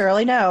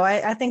necessarily. No,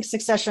 I think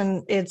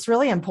succession, it's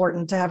really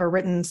important to have a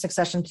written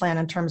succession plan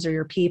in terms of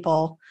your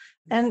people.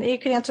 And you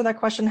can answer that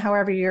question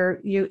however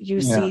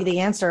you see the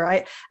answer.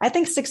 I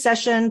think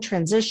succession,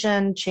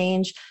 transition,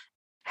 change,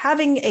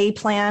 having a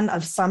plan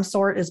of some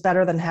sort is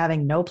better than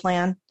having no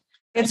plan.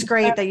 It's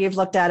great that you've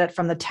looked at it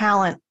from the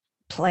talent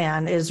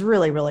plan is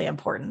really, really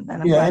important.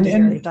 And I'm glad to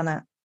hear you've done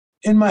that.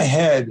 In my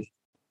head,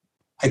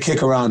 I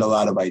kick around a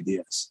lot of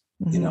ideas,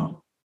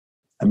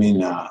 I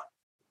mean,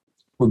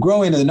 we're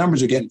growing and the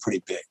numbers are getting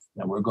pretty big.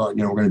 And we're going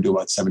to do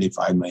about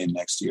 75 million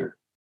next year.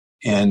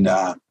 And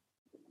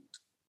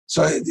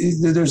so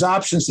there's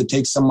options to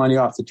take some money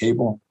off the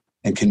table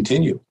and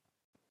continue.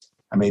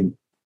 I mean,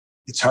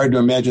 it's hard to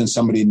imagine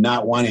somebody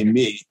not wanting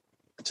me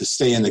to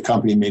stay in the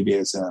company, maybe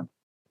as a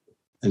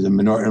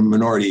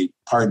minority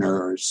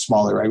partner or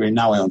smaller. I mean,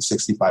 now I own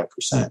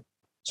 65%.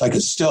 So I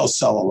could still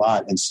sell a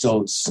lot and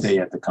still stay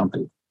at the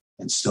company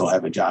and still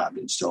have a job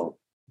and still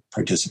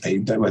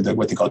participate.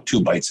 What they call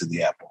 2 bites of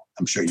the apple.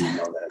 I'm sure you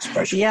know that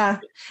expression. Yeah.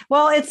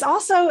 Well, it's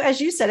also,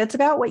 as you said, it's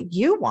about what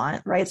you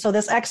want, right? So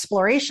this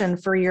exploration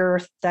for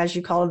your, as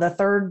you call it, the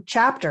third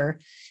chapter.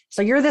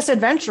 So you're this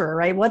adventurer,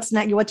 right? What's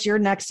next? What's your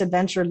next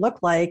adventure look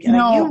like? And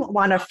you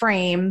want to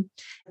frame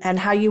and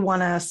how you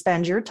want to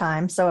spend your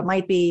time. So it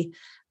might be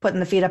putting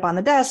the feet up on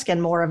the desk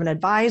and more of an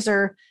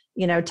advisor,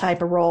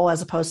 type of role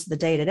as opposed to the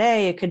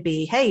day-to-day. It could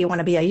be, hey, you want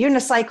to be a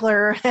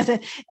unicycler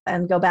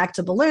and go back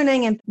to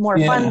ballooning and more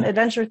fun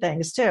adventure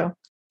things too.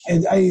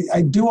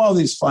 I do all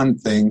these fun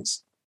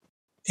things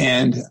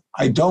and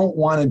I don't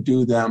want to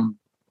do them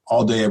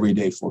all day, every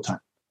day, full time.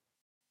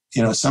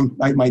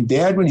 My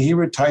dad, when he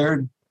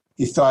retired,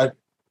 he thought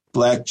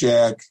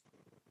blackjack,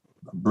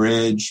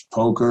 bridge,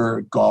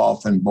 poker,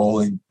 golf, and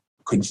bowling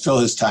could fill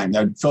his time.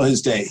 That would fill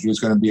his day. He was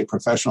going to be a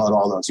professional at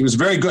all those. He was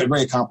very good,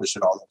 very accomplished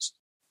at all those.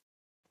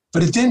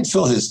 But it didn't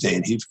fill his day.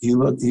 And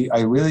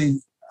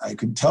I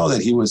could tell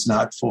that he was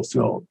not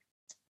fulfilled.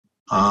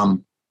 I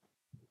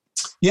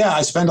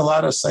spend a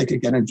lot of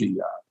psychic energy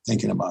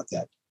thinking about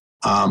that.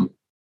 I'm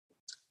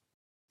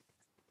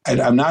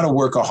not a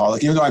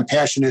workaholic, even though I'm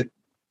passionate,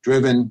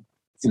 driven,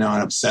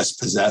 and obsessed,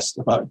 possessed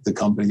about the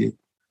company.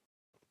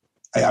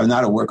 I'm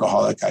not a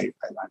workaholic.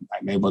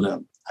 I'm able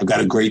to, I've got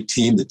a great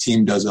team. The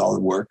team does all the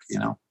work,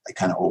 I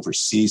kind of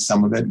oversee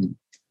some of it, and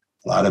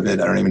a lot of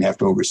it, I don't even have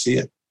to oversee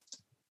it.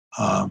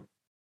 I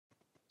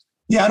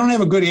don't have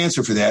a good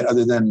answer for that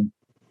other than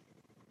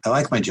I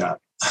like my job.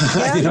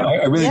 Yeah.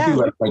 I really do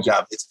like my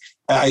job.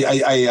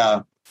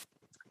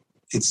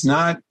 It's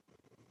not,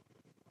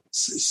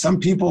 some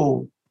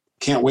people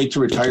can't wait to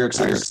retire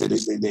because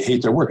they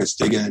hate their work. It's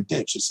digging a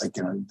ditch. It's like,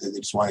 they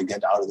just want to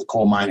get out of the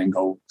coal mine and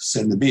go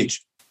sit on the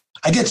beach.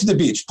 I get to the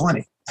beach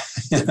plenty,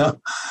 so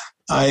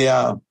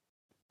I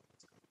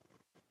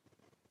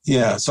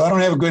don't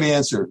have a good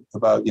answer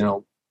about,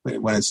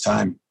 when it's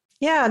time.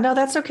 Yeah, no,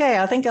 that's okay.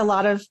 I think a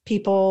lot of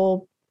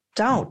people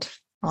don't.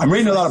 I'm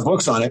reading a lot of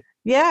books on it.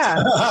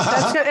 Yeah.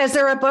 That's good. Is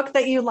there a book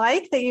that you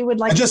like that you would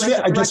like to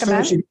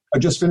recommend? I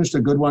just finished a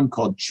good one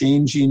called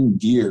Changing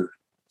Gear.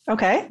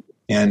 Okay.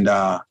 And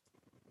I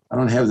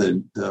don't have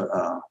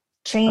the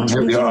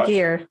Changing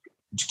Gear.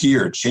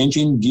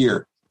 Changing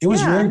Gear. It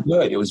was very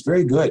good. It was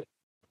very good.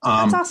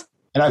 That's awesome.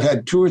 And I've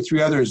had 2 or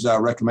 3 others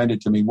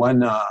recommended to me. One,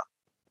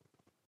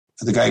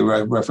 the guy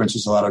who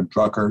references a lot of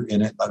Drucker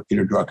in it, a lot of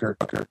Peter Drucker.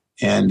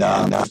 And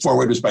the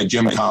foreword was by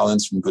Jim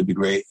Collins from Good to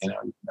Great. And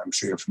I'm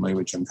sure you're familiar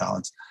with Jim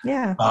Collins.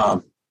 Yeah.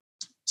 I'm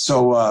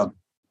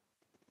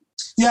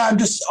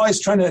just always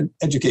trying to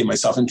educate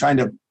myself and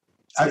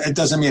it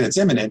doesn't mean it's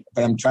imminent,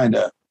 but I'm trying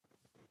to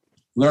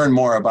learn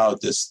more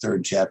about this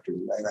 3rd chapter.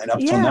 Right? Up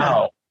till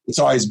now, it's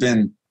always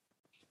been,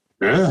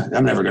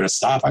 I'm never going to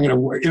stop. I'm going to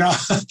work, and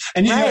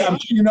I'm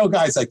sure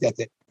guys like that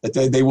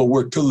they will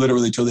work till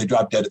they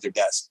drop dead at their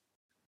desk.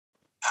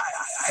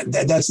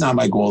 That's not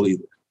my goal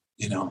either,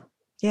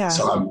 Yeah.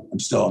 So I'm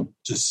still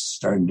just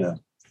starting to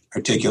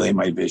articulate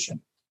my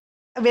vision.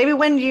 Maybe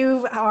when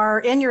you are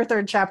in your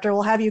 3rd chapter,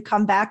 we'll have you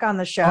come back on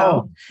the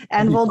show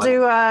and we'll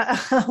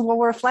we'll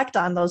reflect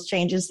on those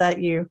changes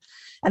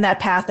and that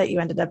path that you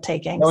ended up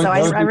taking.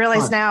 I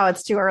realize now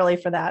it's too early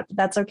for that, but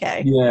that's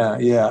okay.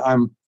 Yeah.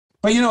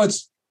 But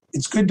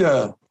it's good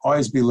to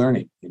always be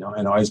learning,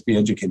 and always be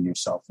educating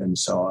yourself. And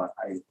so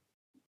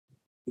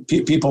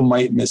people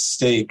might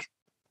mistake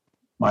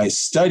my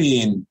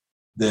studying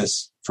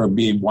this for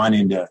me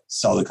wanting to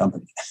sell the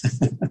company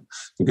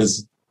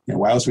because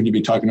why else would you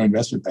be talking to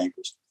investment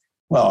bankers?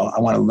 Well, I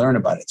want to learn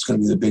about it. It's going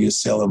to be the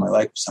biggest sale of my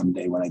life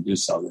someday when I do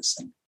sell this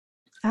thing.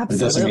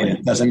 Absolutely.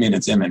 It doesn't mean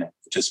it's imminent.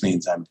 It just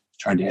means I'm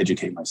trying to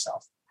educate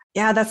myself.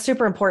 Yeah, that's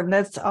super important.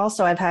 That's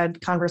also, I've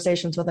had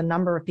conversations with a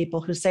number of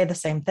people who say the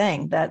same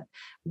thing, that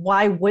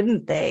why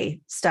wouldn't they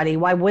study?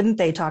 Why wouldn't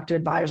they talk to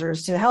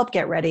advisors to help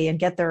get ready and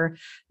get their,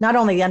 not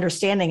only the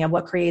understanding of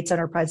what creates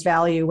enterprise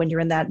value when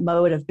you're in that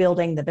mode of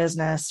building the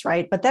business,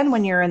 right? But then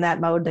when you're in that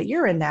mode that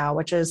you're in now,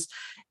 which is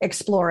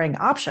exploring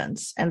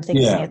options and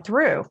thinking it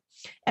through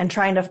and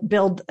trying to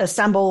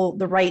assemble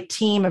the right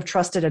team of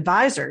trusted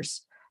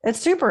advisors. It's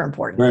super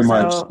important. Very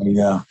much.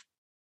 Yeah.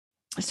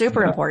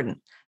 Super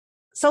important.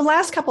 So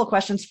last couple of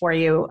questions for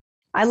you.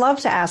 I love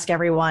to ask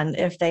everyone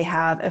if they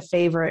have a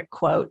favorite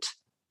quote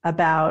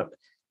about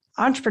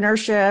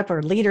entrepreneurship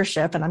or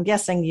leadership. And I'm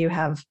guessing you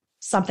have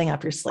something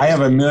up your sleeve. I have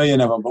a million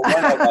of them, but one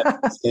I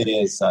like to say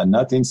is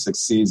nothing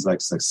succeeds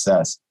like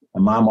success.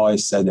 My mom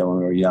always said that when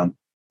we were young.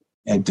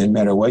 And it didn't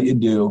matter what you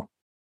do,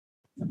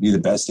 be the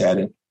best at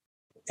it.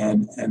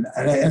 And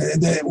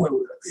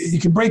you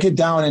can break it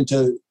down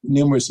into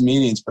numerous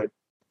meanings, but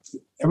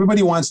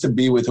everybody wants to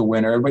be with a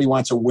winner. Everybody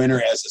wants a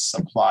winner as a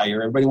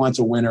supplier. Everybody wants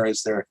a winner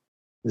as their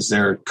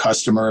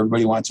customer.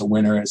 Everybody wants a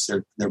winner as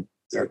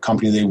their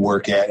company they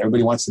work at.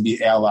 Everybody wants to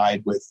be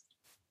allied with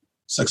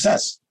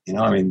success.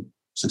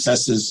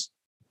 Success is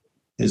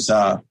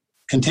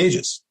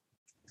contagious.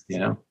 It's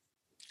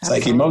Absolutely.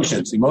 Like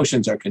emotions.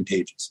 Emotions are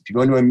contagious. If you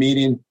go into a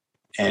meeting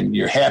and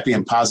you're happy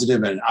and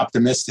positive and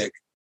optimistic,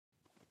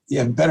 you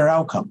have better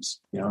outcomes.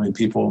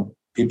 People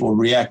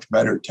react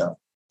better to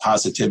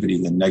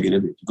positivity than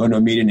negativity. You go into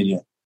a meeting and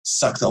you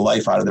suck the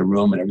life out of the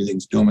room and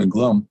everything's doom and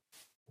gloom,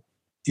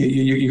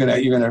 you're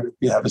gonna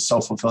have a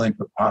self-fulfilling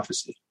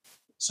prophecy.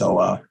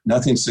 So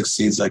nothing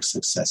succeeds like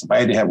success. If I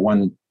had to have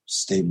one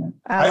statement,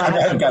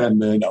 I've got a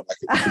million.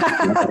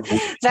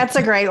 That's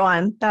a great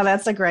one. No,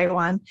 that's a great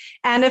one.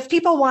 And if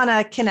people want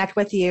to connect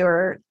with you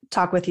or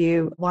talk with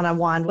you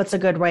one-on-one, what's a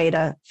good way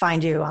to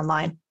find you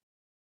online?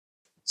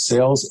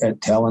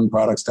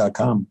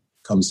 sales@talonproducts.com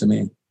comes to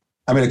me.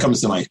 It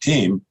comes to my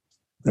team.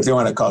 If they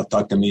want to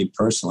talk to me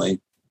personally,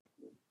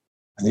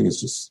 I think it's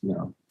just,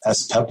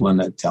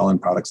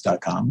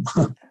 speplin@talonproducts.com.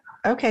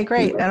 Okay,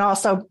 great. And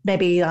also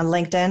maybe on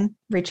LinkedIn,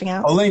 reaching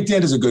out? Oh,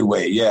 LinkedIn is a good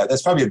way. Yeah,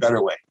 that's probably a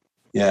better way.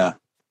 Yeah.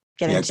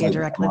 Getting to you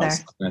directly there.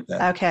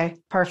 Okay,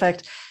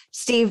 perfect.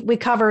 Steve, we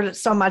covered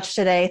so much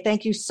today.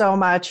 Thank you so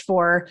much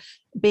for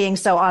being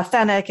so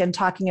authentic and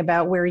talking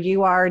about where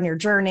you are in your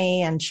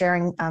journey and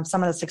sharing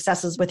some of the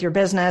successes with your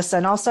business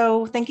and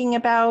also thinking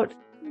about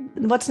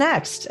what's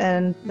next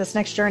and this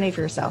next journey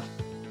for yourself.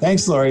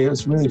 Thanks, Lori. It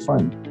was really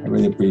fun. I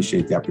really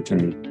appreciate the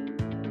opportunity.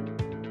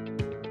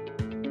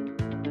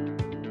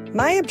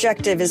 My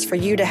objective is for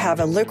you to have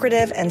a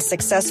lucrative and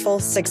successful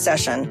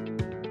succession.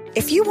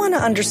 If you want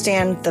to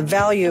understand the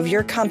value of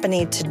your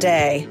company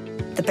today,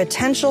 the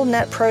potential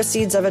net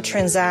proceeds of a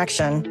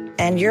transaction,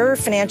 and your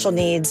financial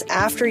needs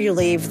after you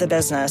leave the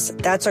business,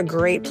 that's a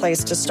great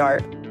place to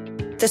start.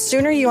 The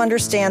sooner you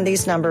understand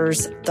these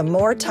numbers, the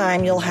more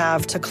time you'll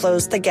have to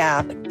close the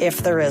gap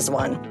if there is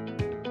one.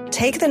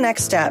 Take the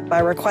next step by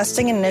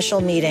requesting an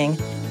initial meeting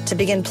to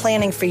begin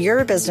planning for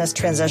your business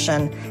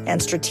transition and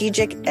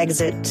strategic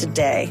exit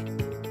today.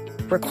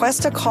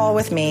 Request a call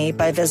with me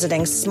by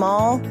visiting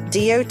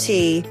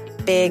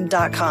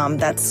smalldotbig.com.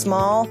 That's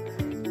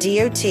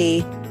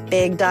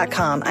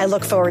smalldotbig.com. I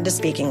look forward to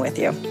speaking with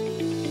you.